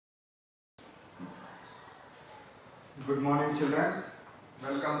Good morning, children.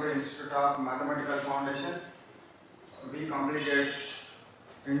 Welcome to Institute of Mathematical Foundations. We completed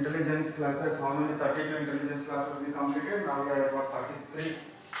intelligence classes. How many? 32 intelligence classes we completed. Now we are about 33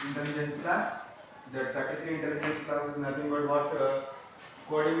 intelligence class. The 33 intelligence class is nothing but what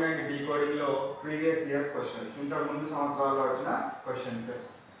coding and decoding లో previous years questions. ఇంతకు ముందు సంవత్సరాల్లో వచ్చిన questions.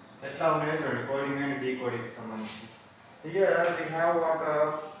 ఎట్లా ఉన్నాయో చూడండి coding and decoding సంబంధించి. Here we have what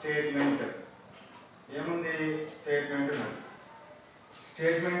statement. ఏముంది స్టేట్మెంట్ ఉన్నది.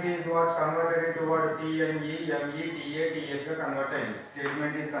 Statement is what converted into what TNE ME TA TS గా కన్వర్ట్ అయింది.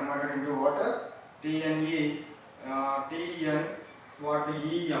 Statement is converted into what TNE TN what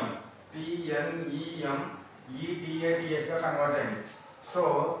EM TNEM ETA TS గా convert అయింది. So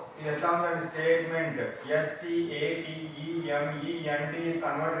ఇది ఎట్లా ఉందండి statement STATEMENT is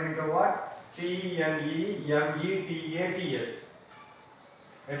converted into what TNEMETA TS.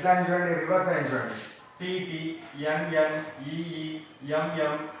 ఎట్లా చూడండి reverse అయింది చూడండి TT NN EE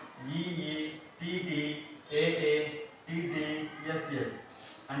MM EE TT AA TT SS.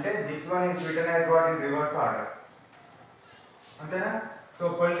 అంటే this one is written as what in reverse order. అంతేనా? సో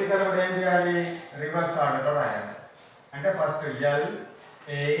పొలిటికల్ కూడా ఏం చేయాలి రివర్స్ ఆర్డర్లో రాయాలి. అంటే first L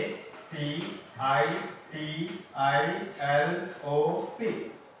A C I T I L O P.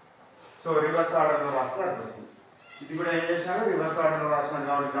 So reverse ఆర్డర్లో రాస్తే అయిపోతుంది. ఇది కూడా ఏం చేసినారు రివర్స్ ఆర్డర్లో రాసినాం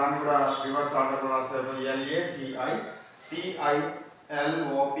కాబట్టి దాన్ని కూడా రివర్స్ ఆర్డర్లో రాస్తారు LACITILOP.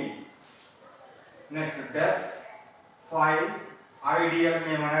 నెక్స్ట్ డెఫ్ ఫైల్ ఐడియల్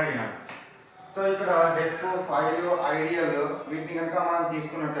నేమ్ అని అడిగినాడు. సో ఇక్కడ డెఫ్ ఫైల్ ఐడియల్ వీటిని కనుక మనం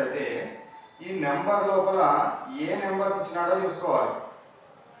తీసుకున్నట్టయితే ఈ నెంబర్ లోపల ఏ నెంబర్స్ ఇచ్చినాడో చూసుకోవాలి.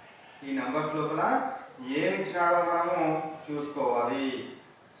 ఈ నెంబర్స్ లోపల ఏమి ఇచ్చినాడో మనము చూసుకోవాలి.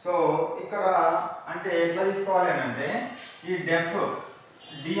 సో ఇక్కడ అంటే ఎట్లా తీసుకోవాలి అని అంటే ఈ డెఫ్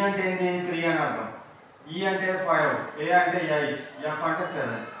డి అంటే ఏంటి 3 అని అర్థం, ఈ అంటే 5, ఏ అంటే 8, ఎఫ్ అంటే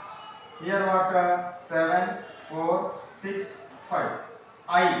 7. Here what 7 4 6 5.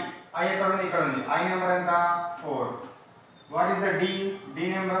 ఐ ఎక్కడ ఉంది ఇక్కడ ఉంది. ఐ నెంబర్ ఎంత 4. What is the D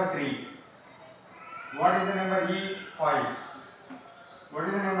number 3. What is the number ఈ 5. What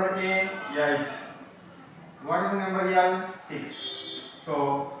is the number A 8. What is the number L 6. So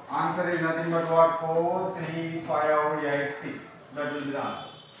answer is nothing but what 4 3 5 8 6. That will be the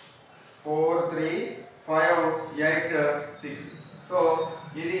answer. 4 3 5 8 6. So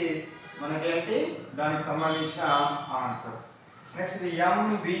ఇది మనకేంటి దానికి సంబంధించిన answer. Next the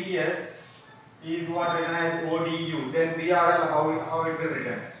MBS is what written as ODU. Then BRL how it will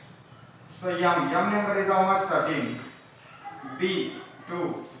written. So M number is how much 13. B 2.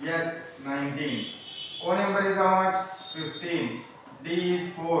 S 19. O number is how much 15. D is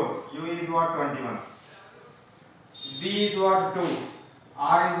 4, U is what 21, B is what 2,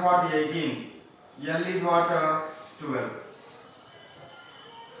 R is what 18, L is what 12.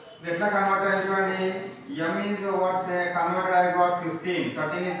 ఎట్లా convert అయ్యి చూడండి M is what say converted as what 15,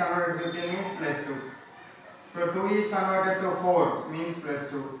 13 is converted to 15 means +2. So 2 is converted to 4 means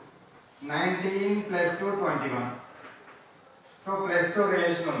 +2, 19 +2 21. So +2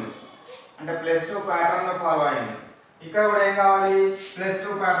 relation ఉంది అంటే +2 pattern లో follow అయింది. ఇక్కడ కూడా ఏం కావాలి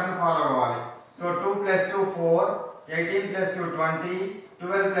 +2 ప్యాటర్న్ ఫాలో అవ్వాలి. సో 2 + 2 4, 18 + 2 20,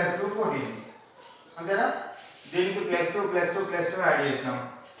 12 + 2 14. అంతేనా? దీనికి +2 + 2 + 2 యాడ్ చేసినాం.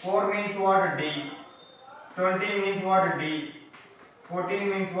 4 means what D, 20 means what D, 14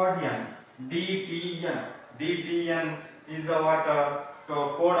 means what N. DTN is the what so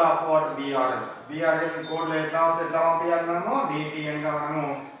code of what BRL code లో ఎట్లా పంపించాలి మనము DTN గా మనము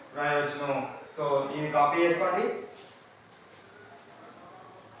రాయవచ్చును. సో దీన్ని కాపీ చేసుకోండి.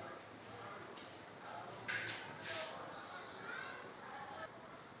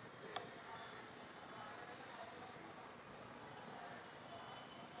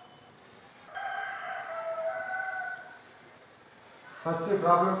 ఫస్ట్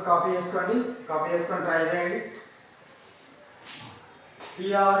ప్రాబ్లమ్స్ కాపీ చేసుకొని ట్రై చేయండి.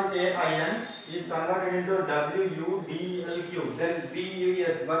 TRAIN is converted into WUDLQ, then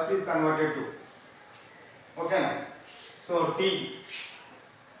BUS bus is converted to. Okay na? So T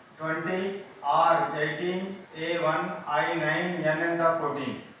 20, R 18, A1, I 9, N and the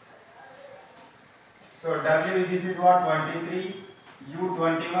 14. So W this is what 23, U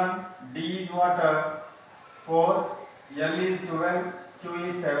 21, D is what 4, L is 12, Q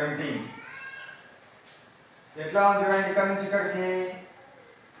is 17. ఎట్లా ఉంది చూడండి ఇక్కడ నుంచి ఇక్కడికి.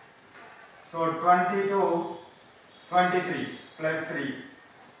 So 20 to 23 plus 3,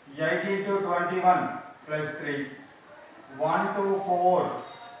 18 to 21 plus 3, 1 to 4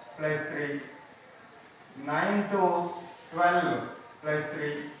 plus 3, 9 to 12 plus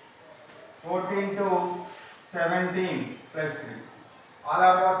 3, 14 to 17 plus 3. All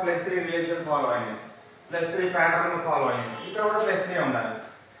are what plus 3 relation following. Plus 3 pattern following. Here what plus 3 ఉండాలి.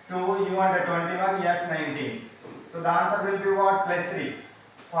 2 u and 21 yes 19. So the answer will be what? Plus 3.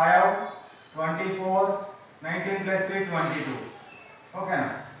 5 24 19 plus 3 22. Okay na?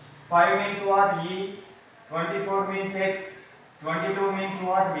 5 means what? E. 24 means x. 22 means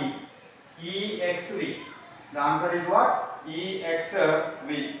what? V. EXV. The answer is what? EXV.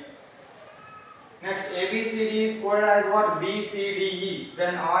 Next, ABCD is coded as what? BCDE.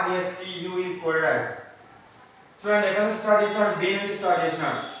 Then RSTU is coded as. చూడండి ఎక్కడ నుంచి start చేసినాడు? B నుంచి start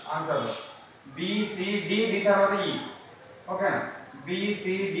చేసినాడు answer. BCD D తర్వాత E. ఓకేనా?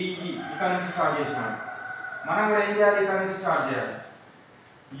 BCDE ఇక్కడ నుంచి స్టార్ట్ చేసినాడు. మనం కూడా ఏం చేయాలి? ఇక్కడ నుంచి స్టార్ట్ చేయాలి.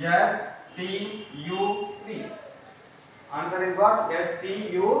 STUV. Answer is what?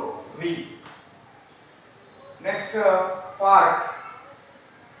 STUV. Next, park.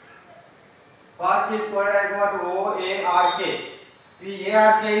 Park is called as what? OARK. The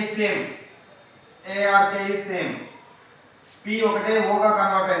ARK is same. ARK is same. P ఒకటే O గా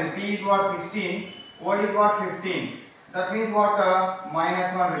కన్వర్ట్ అయింది. P is what? 16. O is what? 15. That means what?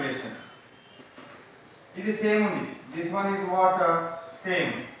 -1 relation. ఇది same ఉంది. This one is what?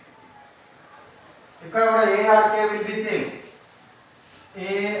 Same. ఇక్కడ కూడా ARK will be same.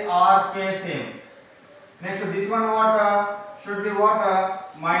 ARK same. Next, this one what? Should be what?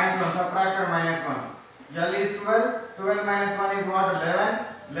 -1. Subtracted -1. L is 12. 12 minus 1 is what? 11.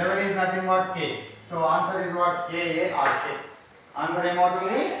 11 is nothing but K. So answer is what? KARK. Answer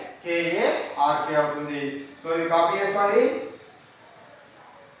ఏమవుతుంది? KARK అవుతుంది. So ఇది copy చేసుకోండి.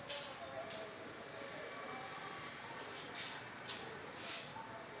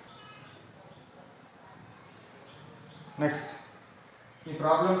 Next ఈ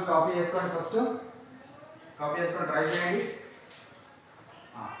problems copy చేసుకోండి. First copy చేసుకొని try చేయండి.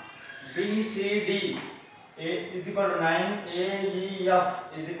 BCD A is equal to 9, AEF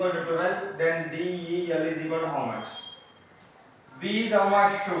is equal to 12, then DEL is equal to how much? B is how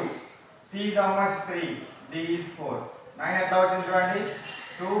much? 2. C is how much? 3. D is 4. 9 ఎట్లా వచ్చింది చూడండి.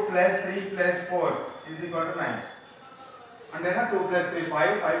 2 plus 3 plus 4 is equal to 9. అంటేనా 2 plus 3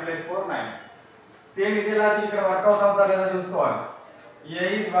 5, 5 plus 4 9. Same ఇదే logic ఇక్కడ work out అవుతా లేదా చూసుకోవాలి. A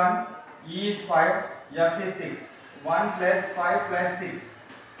is 1, E is 5, F is 6. 1 plus 5 plus 6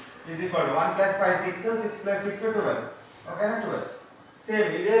 is equal to 1 plus 5 6, 6 plus 6 12. ఓకేనా? 12. Same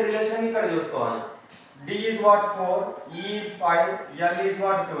ఇదే రిలేషన్ ఇక్కడ చూసుకోవాలి. D is what? 4, E is 5, L is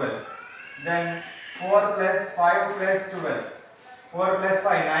what? 12. Then 4 plus 5 plus 12. 4 plus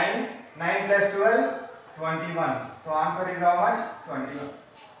 5 9, 9 plus 12 21. So answer is how much? 21.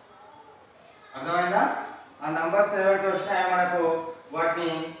 అర్థమైందా? ఆ numbers ఏవైతే వచ్చినాయో మనకు వాటిని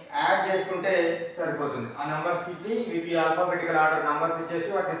యాడ్ చేసుకుంటే సరిపోతుంది. ఆ నంబర్స్ ఇచ్చి వీటి ఆల్ఫాబెటికల్ ఆర్డర్ నంబర్స్ ఇచ్చేసి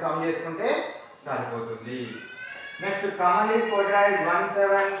వాటిని సమ్ చేసుకుంటే సరిపోతుంది. Next, Kamal is coded as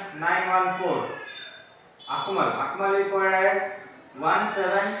 17914. Akmal is coded as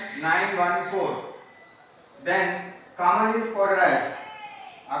 17914. Then Kamal is coded as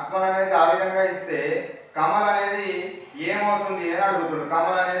Akmal అనేది ఆ విధంగా ఇస్తే కమల్ అనేది ఏమవుతుంది అని అడుగుతుంది.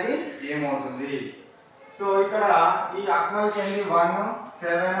 కమల్ అనేది ఏమవుతుంది? సో ఇక్కడ ఈ అక్మల్కి ఏంది 1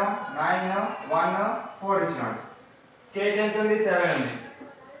 7 9 1 4 ఇచ్చినాడు. కేకి ఎంత ఉంది? 7 ఉంది.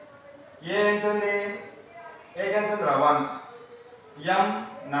 ఏ ఎంత ఉంది? ఏకి ఎంత ఉంది? 1. M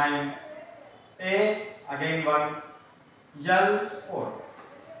 9. A again 1. L 4.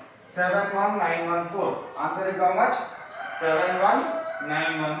 71914. Answer is how much?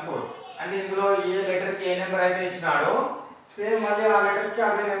 71914. And ఇందులో ఏ లెటర్ కి ఏ నెంబర్ అయితే ఇచ్చినాడో సేమ్ మళ్ళీ ఆ లెటర్స్ కి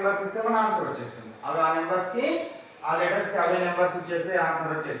అవే నెంబర్స్ ఇస్తే మన ఆన్సర్ వచ్చేస్తుంది. అవి ఆ నెంబర్స్ కి ఆ లెటర్స్ కి అవే నెంబర్స్ ఇచ్చేస్తే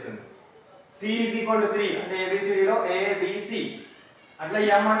ఆన్సర్ వచ్చేస్తుంది. C is equal to 3 అంటే ABCD లో A B C. అట్లా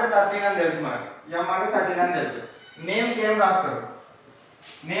M అంటే 13 అని తెలుసు మనకి. M అంటే 13 అని తెలుసు. నేమ్ కి ఏం రాస్తారు?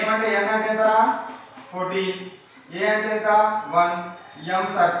 నేమ్ అంటే N అంటే ఎంత? 14. A అంటే ఎంత? 1. M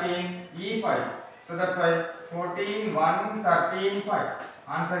 13. E 5. So that's why 14 1 13 5.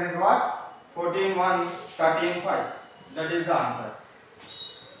 Answer is what? 14 1 13 5. That is the answer.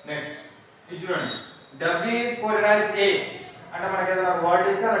 Next, ఇది చూడండి. W is coded as A. అంటే మనకి ఏదైనా వర్డ్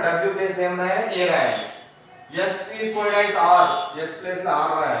ఇస్తే ఆ W ప్లేస్ ఏం రాయాలి? A రాయాలి. S is coded as R. S place లో R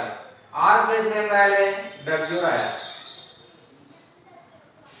రాయాలి. R ప్లేస్ ఏం రాయాలి? W రాయాలి.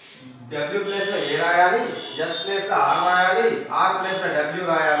 W ప్లేస్ లో A రాయాలి. S ప్లేస్ లో R రాయాలి. R ప్లేస్ లో W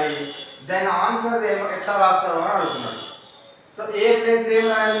రాయాలి. దెన్ ఆన్సర్ ఏమో ఎట్లా రాస్తారో అని అడుగుతున్నాడు. సో A ప్లేస్ ఏం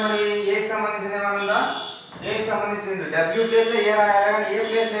రాయాలి? మరి A కి సంబంధించిన ఏమైనా ఉందా? A కి సంబంధించింది W ప్లేస్ లో A రాయాలి కానీ A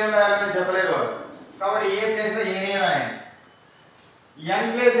ప్లేస్ ఏం రాయాలని చెప్పలేదు వాడు. కాబట్టి A ప్లేస్ లో A నే రాయాలి. N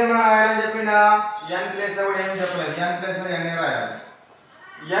ప్లేస్ ఏమైనా రాయాలని చెప్పిండా? N ప్లేస్ లో కూడా ఏం చెప్పలేదు. N ప్లేస్ లో N నే రాయాలి.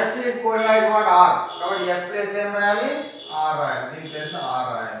 S is coded as what? R. కాబట్టి S ప్లేస్ లో ఏం రాయాలి? R రాయాలి. దీని ప్లేస్ లో R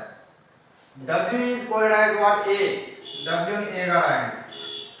రాయాలి. W is coded as what? A. W ని A గా రాయండి.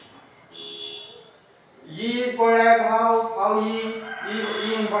 E is coded as how? E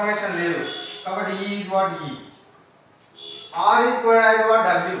information లేదు కాబట్టి E is what? E. R is coded as what?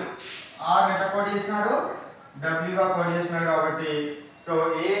 W. R ఎట్లా కోడ్ చేసినాడు? W గా కోడ్ చేసినాడు కాబట్టి సో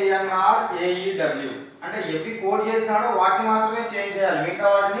ANR AEW అంటే ఎవి కోడ్ చేసినాడో వాటిని మాత్రమే చేంజ్ చేయాలి, మిగతా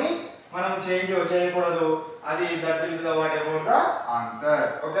వాటిని మనం చేంజ్ చేయకూడదు. అది that will be the what about the answer.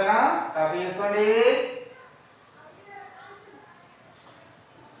 ఓకేనా? కాపీ చేసుకోండి.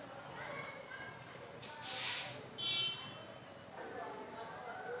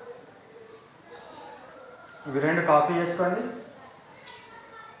 ఇవి రెండు కాపీ చేసుకోండి.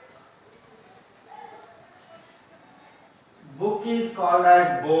 Book is called as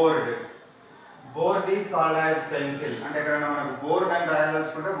board. Board is called as pencil. అంటే ఇక్కడ మనకు బోర్డ్ అని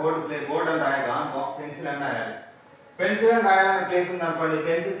రాయాలనుకుంటే బోర్డ్ అని రాయగా పెన్సిల్ అని రాయాలి. పెన్సిల్ అని రాయాలని ప్లేస్ ఉంది అనుకోండి,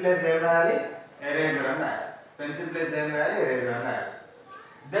 పెన్సిల్ ప్లేస్ ఏం రాయాలి? ఎరేజర్ అని రాయాలి. పెన్సిల్ ప్లేస్ ఏం రాయాలి? ఎరేజర్ అని రాయాలి.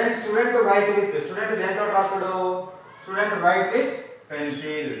 Then student right with, student దేంతో రాస్తాడు? Student right with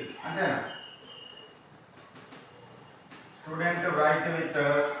pencil. అంతేనా? Student right with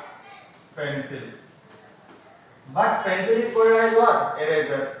pencil. But pencil is coded as what?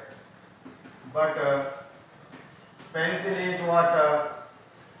 Eraser. But pencil is what?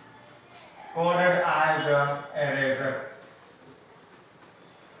 Coded as eraser.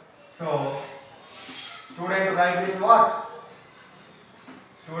 So student write with what?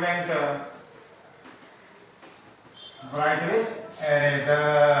 Student write with eraser.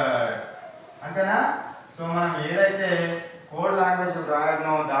 అంతేనా? So మనం ఏదైతే code language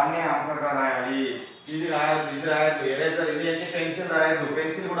రాయాలనో దాన్నే answer గా రాయాలి. ఇది రాయద్దు, ఇది రాయద్దు, eraser ఇది అయితే పెన్సిల్ రాయద్దు.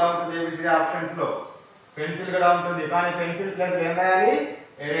 పెన్సిల్ కూడా ఉంటుంది ఏబిసిడి ఆప్షన్స్ లో, పెన్సిల్ కూడా ఉంటుంది, కానీ పెన్సిల్ ప్లస్ ఏం రాయాలి?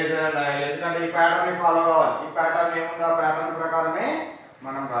 ఎరేజర్ అని రాయాలి. ఎందుకంటే ఈ ప్యాటర్న్ ని ఫాలో అవ్వాలి. ఈ ప్యాటర్న్ ఏముందో ఆ ప్యాటర్న్ ప్రకారమే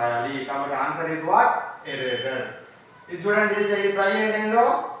మనం రాయాలి. కాబట్టి ఆన్సర్ ఇస్ వాట్? ఎరేజర్. ఇది చూడండి, ఇది ట్రై ఏంటో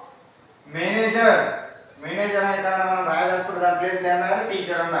మేనేజర్. మేనేజర్ అనే దాన్ని మనం రాయాల్సుకుంటే దాని ప్లేస్ ఏం రాయాలి?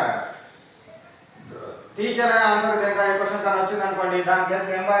 టీచర్ అని రాయాలి. టీచర్ అనే ఆన్సర్ క్వశ్చన్ కానీ వచ్చింది అనుకోండి, దాని ప్లేస్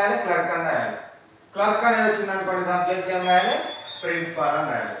ఏం రాయాలి? క్లర్క్ అని రాయాలి. క్లర్క్ అనేది వచ్చింది అనుకోండి, దాని ప్లేస్ ఏం రాయాలి? ప్రిన్సిపాల్ అని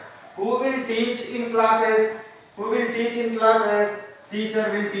రాయాలి. Who will teach in classes? Who will teach in classes? Teacher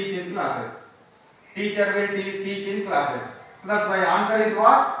will teach in classes. Teacher will teach in classes. So that's why answer is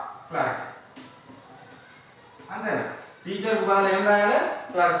what? Clerk. అంతేనా? టీచర్ బదులు ఏం రాయాలి?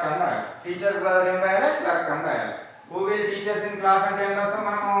 క్లర్క్ అని రాయాలి. టీచర్ బదులు ఏం రాయాలి? క్లర్క్ అని రాయాలి. Who will teachers in class అంటే ఏం రాస్తాం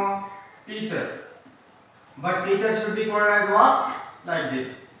మనము? Teacher. But teacher should be called as what? Like this,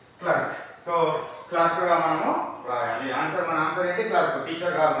 clerk. So clerk గా మనము రాయాలి. ఆన్సర్ మన ఆన్సర్ ఏంటి? క్లర్క్.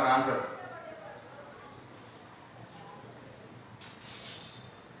 టీచర్ కాదు మన ఆన్సర్.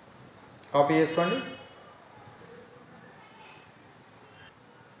 కాపీ చేసుకోండి.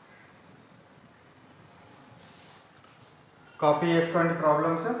 కాపీ చేసుకోండి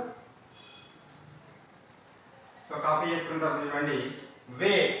ప్రాబ్లమ్స్. సో కాపీ చేసుకున్న తర్వాత చూడండి,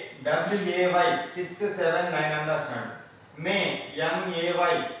 వే WAY 6 7 9 అని రాస్తున్నాడు. మే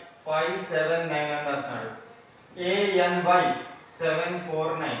MAY 5 7 9 అని రాస్తున్నాడు. ANY 7 4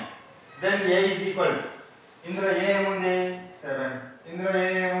 9. Then A is equal to, ఇందులో A ఏముంది? 7. ఇందులో A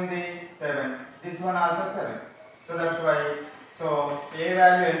ఏముంది? 7. This one also 7. So that's why so A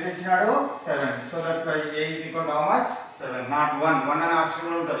value ఎంత ఇచ్చినాడు? 7. So that's why A is equal to how much? 7. Not 1. 1 అనే ఆప్షన్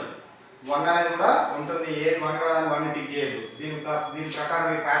కూడా ఉంటుంది. 1 అనేది కూడా ఉంటుంది. ఏది 1 కదా అని 1 ని టిక్ చేయదు. దీని ప్రకారం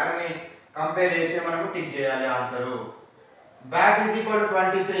ఈ ప్యాటర్న్ ని కంపేర్ చేసి మనకు టిక్ చేయాలి answer. Bat is equal to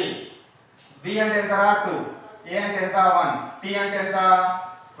 23. B అంటే ఎంత? 2. A అంటే ఎంత? 1. T అంటే ఎంత?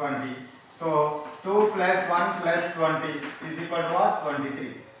 20. So 2 + 1 + 20 is equal to what?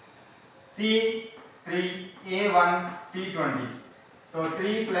 23. C 3 A 1 T 20. So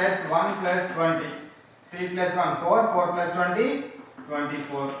 3 + 1 + 20. 3 + 1 4 4 + 20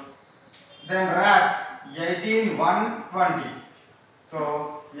 24. Then rat 18 1 20. So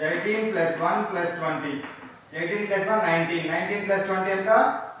 18 + 1 + 20. 18 + 1 19. 19 + 20 ఎంత?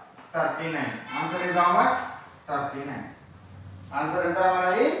 39. Answer is how much? 39. Answer ఎంత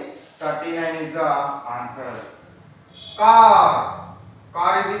మనది? 39 is the answer. Car.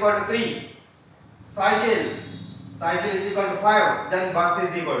 Car is equal to 3. Cycle. Cycle is equal to 5. Then bus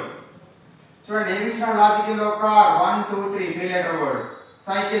is equal to. చూడండి ఏమి ఇచ్చిన logic లో car 1 2 3 3 letter word.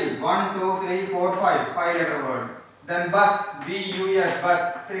 Cycle 1 2 3 4 5 5 letter word. Then bus BUS bus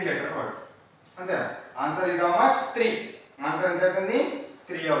 3 letter word. అంతే. Answer is how much? 3. Answer ఎంత అవుతుంది?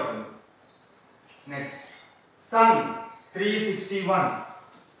 3 అవుతుంది. Next, sun 361,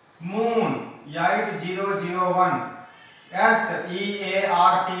 moon 8001, Earth,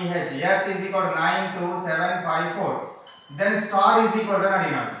 EARTH. Earth is equal to 92754. Then star is equal to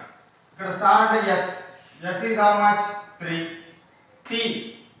అడిగినాడు. ఇక్కడ star అంటే S. S is how much? 3. T.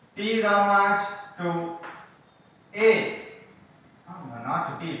 T is how much? 2. A. Not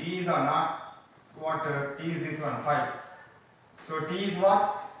T. T is not what? T is this one 5. So T is what?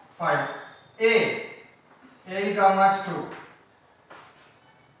 5. A. A is how much? 2.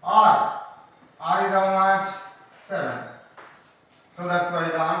 R. R is how much? 7. So that's why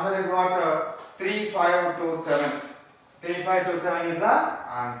the answer is what? 3527. 3527 is the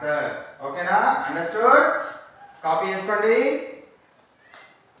answer. Okay na? Understood? Copy చేసుకోండి.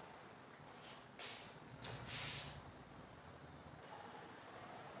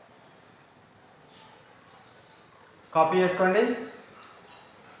 Copy చేసుకోండి.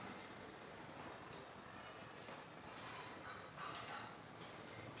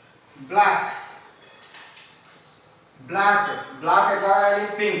 Black black black ఎట్లా రాయాలి?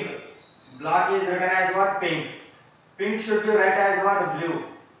 Pink. Black is written as what? Pink. Pink should be write as what? Blue.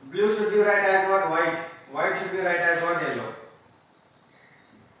 Blue should be write as what? White. White should be write as what? Yellow.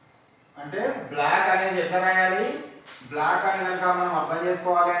 అంటే black అనేది ఎట్లా రాయాలి? Black అని కనుక మనం అర్థం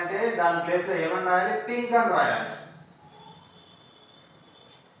చేసుకోవాలి అంటే దాని ప్లేస్ లో ఏమని రాయాలి? పింక్ అని రాయాలి.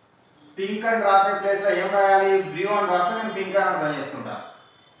 పింక్ అని రాసే ప్లేస్ లో ఏం రాయాలి? బ్లూ అని రాస్తే నేను పింక్ అని అర్థం చేసుకుంటా.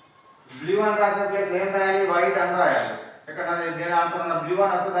 బ్లూ అని రాసే ప్లేస్ లో ఏం రాయాలి? వైట్ అని రాయాలి. ఇక్కడ దేని ఆన్సర్ ఉన్న బ్లూ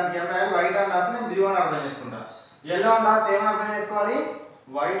అని వస్తే దానికి ఏం రాయాలి? వైట్ అని రాస్తే నేను బ్లూ అని అర్థం చేసుకుంటా. ఎల్లో అని రాస్తే ఏమని అర్థం చేసుకోవాలి?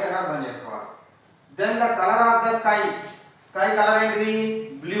 వైట్ అని అర్థం చేసుకోవాలి. Then the colour of the sky. Sky colour ఏంటిది?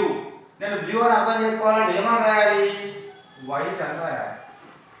 బ్లూ. నేను బ్లూ అని అర్థం చేసుకోవాలంటే ఏమని రాయాలి? వైట్ అని రాయాలి.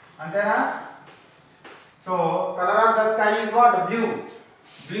 అంతేనా? So colour of the sky is what? Blue.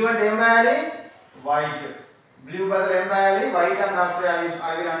 Blue అంటే ఏం రాయాలి? వైట్. బ్లూ బదులు ఏం రాయాలి? వైట్ అని రాస్తే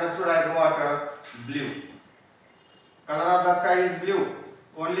I will understood as what? Blue. Colour of the sky is blue.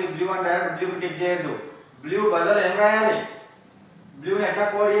 Only blue అని డైరెక్ట్ బ్లూ టిక్ చేయొద్దు. బ్లూ బదులు ఏం రాయాలి? బ్లూని ఎట్లా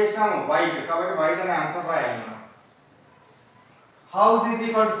కోడ్ చేసినాము? వైట్. కాబట్టి వైట్ అనే ఆన్సర్ రాయాలి మనం. House is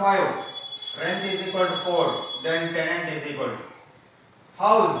equal to 5. Rent is equal to 4. Then tenant is equal to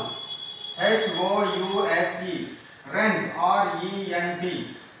house. HOUSE. Rent RENT.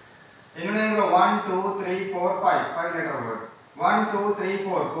 ఎన్ని ఉన్నాయి? 1 2 3 4 5. 5 letter word. 1 2 3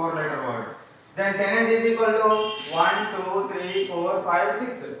 4. 4 letter word. Then tenant is equal to 1 2 3 4 5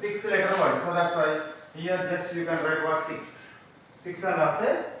 6. 6 letter word. So that's why here just you can write what? 6. 6 అని రాస్తే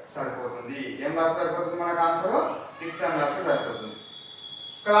సరిపోతుంది. ఏం రాస్తే సరిపోతుంది మనకు answer? 6 అని రాస్తే సరిపోతుంది.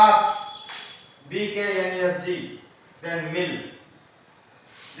 Clock. BKNSG. Then mill.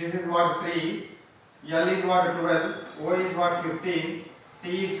 This is what? 3. L is what? 12. O is what? 15. T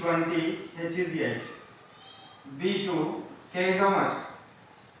is 20. H is 8. B2. K is how much?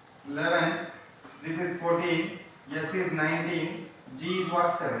 11. This is 14. S is 19. G is what?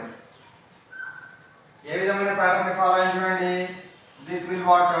 7. ఏ విధమైన ప్యాటర్న్ ని follow అయ్యి చూడండి. This will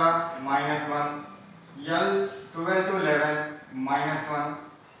what? -1. L 12 to 11 -1.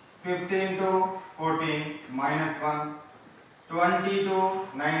 15 to 14 -1. 20 to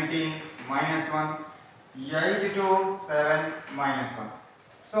 19 -1. 8 to 7 -1.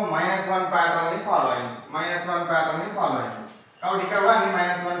 So -1 pattern ని follow అయ్యింది. -1 pattern ని follow అయ్యింది. కాబట్టి ఇక్కడ కూడా అన్ని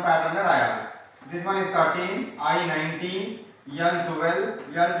 -1 ప్యాటర్న్ ని రాయాలి. This one is 13, I 19, L 12,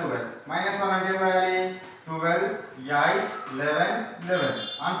 L 12. -1 అంటే ఏం రాయాలి? 12, 8, 11, 11.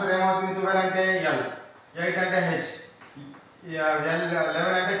 ఆన్సర్ ఏమవుతుంది? 12 అంటే L, 8 అంటే H, L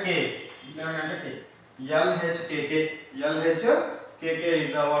 11 అంటే K, 11 అంటే K. LHKK. LHKK is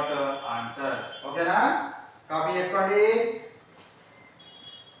the what answer. Okay na? Copy చేసుకోండి.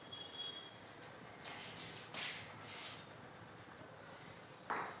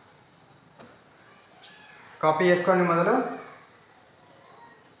 కాపీ చేసుకోండి మొదలు.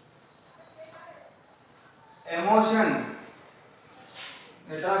 ఎమోషన్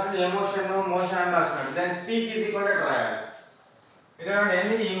ఎట్లా రాసినాడు? ఎమోషన్ మోషన్ అని రాసినాడు. Then speak is equal to రాయాలి. ఇక్కడ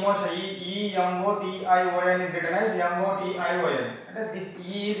ఏంటి? Emotion EMOTION is written as MOTION. అంటే this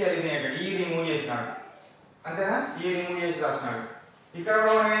E is eliminated. E remove చేసినాడు. అంతేనా? E రిమూవ్ చేసి రాసినాడు. ఇక్కడ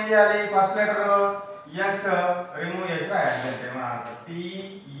కూడా మనం ఏం చేయాలి? ఫస్ట్ లెటర్ S రిమూవ్ చేసి రాయాలి. అంటే మన answer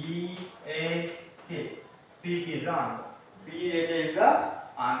PEAK. Peak is the answer. PEAK is the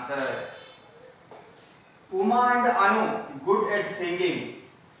answer. Uma and Anu good at singing.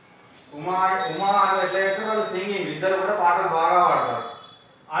 Uma Anu ఎట్లా చేస్తారు? వాళ్ళు సింగింగ్ ఇద్దరు కూడా పాటలు బాగా పాడతారు.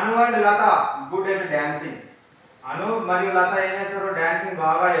 అను and Latha good at dancing. అను మరియు లత ఏం చేస్తారు? డాన్సింగ్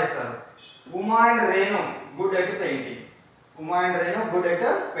బాగా చేస్తారు. Uma and Renu good at painting. Uma and Renu good at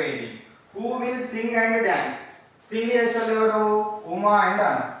painting. Who will sing and dance? Singh చేస్తారు ఎవరు? Uma and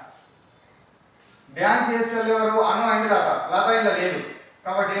Anu. డాన్స్ చేసేటోళ్ళు ఎవరు? అను అండ్ లత. లత ఇంట్లో లేదు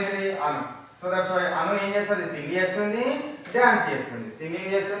కాబట్టి ఏంటిది? అను. సో దట్స్ వై అను ఏం చేస్తుంది? సింగ్ చేస్తుంది, డాన్స్ చేస్తుంది.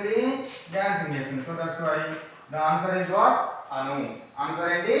 సింగింగ్ చేస్తుంది, డాన్సింగ్ చేస్తుంది. So that's why the answer is what? Anu.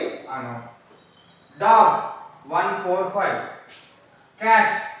 Answer ఏంటి? అను. డాగ్ 145,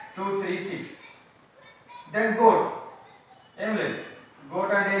 క్యాట్ 236, దెన్ గోట్ ఏం లేదు.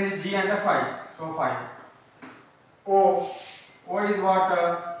 గోట్ అంటే ఏంది? G అంటే 5, so 5. O is what?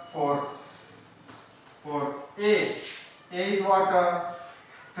 4. A is what?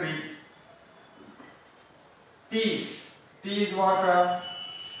 3. T is what?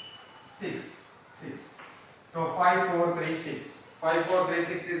 6. So 5 4 3 6. 5 4 3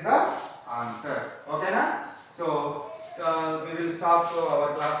 6 is the answer. Okay na? So we will stop our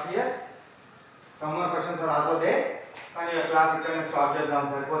class here. Some more questions are also there. కానీ class ఇక్కడనే stop చేద్దాం,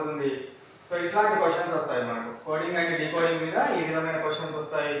 సరిపోతుంది. So ఇట్లాంటి questions వస్తాయి మనకు coding and decoding మీద. ఈ విధమైన క్వశ్చన్స్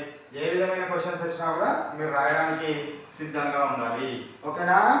వస్తాయి. ఏ విధమైన క్వశ్చన్స్ వచ్చినా కూడా మీరు రాయడానికి సిద్ధంగా ఉండాలి.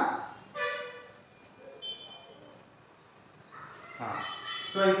 ఓకేనా?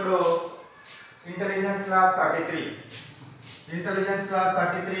 సో ఇప్పుడు ఇంటెలిజెన్స్ క్లాస్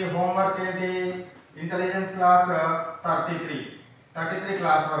 33 హోంవర్క్ ఏంటి? Intelligence class 33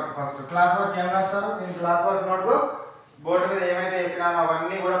 class work. First class work ఏం రాస్తారు? నేను క్లాస్ వర్క్ నోట్బుక్ బోర్డు మీద ఏమైతే చెప్పినానో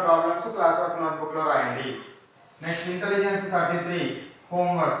అవన్నీ కూడా ప్రాబ్లమ్స్ క్లాస్ వర్క్ నోట్బుక్ లో రాయండి. Next intelligence 33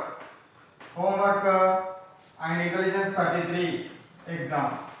 homework and intelligence 33 exam.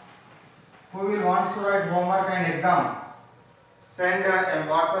 Who will wants to write homework and exam? Send a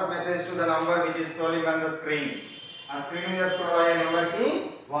WhatsApp message to the number which is scrolling on the screen. ఆ screen మీద scroll అయ్యే number కి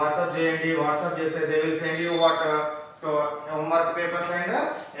WhatsApp చేయండి. WhatsApp చేస్తే they will send you what? So homework papers and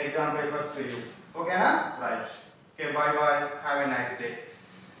exam papers to you. Okay na? Right. Okay, bye bye. Have a nice day.